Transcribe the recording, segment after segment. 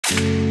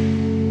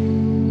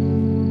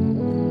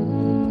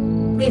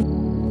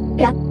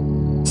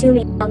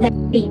tunmi on that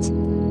beat.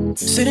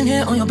 Sitting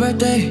here on your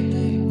birthday,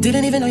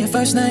 didn't even know your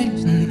first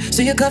name.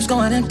 See your cup's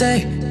going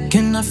empty.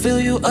 Can I fill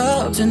you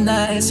up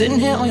tonight? Sitting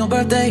here on your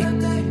birthday,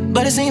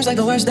 but it seems like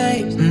the worst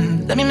day.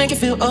 Let me make you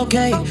feel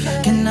okay.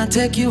 Can I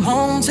take you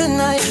home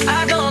tonight?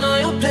 I don't know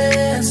your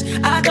plans,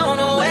 I don't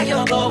know where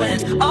you're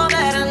going. All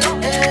that I know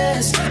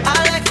is I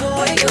like the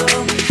way you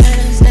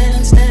dance,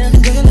 dance, dance.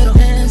 Do your little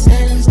hands,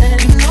 dance,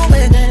 dance. You know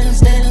it, dance,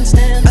 dance,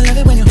 dance. I love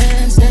it when you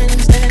dance,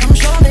 dance, dance. I'm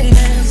sure they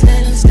dance,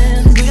 dance,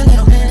 dance. Do your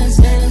little hands,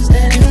 dance,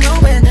 dance. You know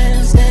it,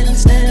 dance,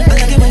 dance, dance. I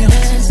like it when you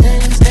dance,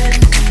 dance, dance.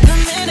 The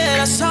minute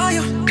I saw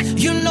you,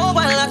 you know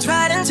I looked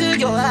right into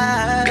your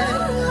eyes.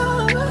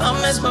 I'm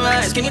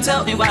mesmerized, can you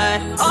tell me why?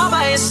 All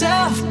by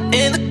yourself,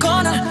 in the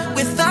corner,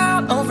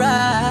 without a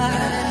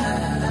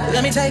ride.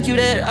 Let me take you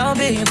there, I'll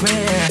be your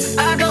friend.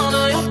 I don't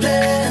know your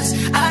plans,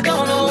 I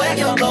don't know where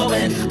you're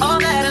going. All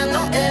that I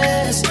know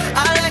is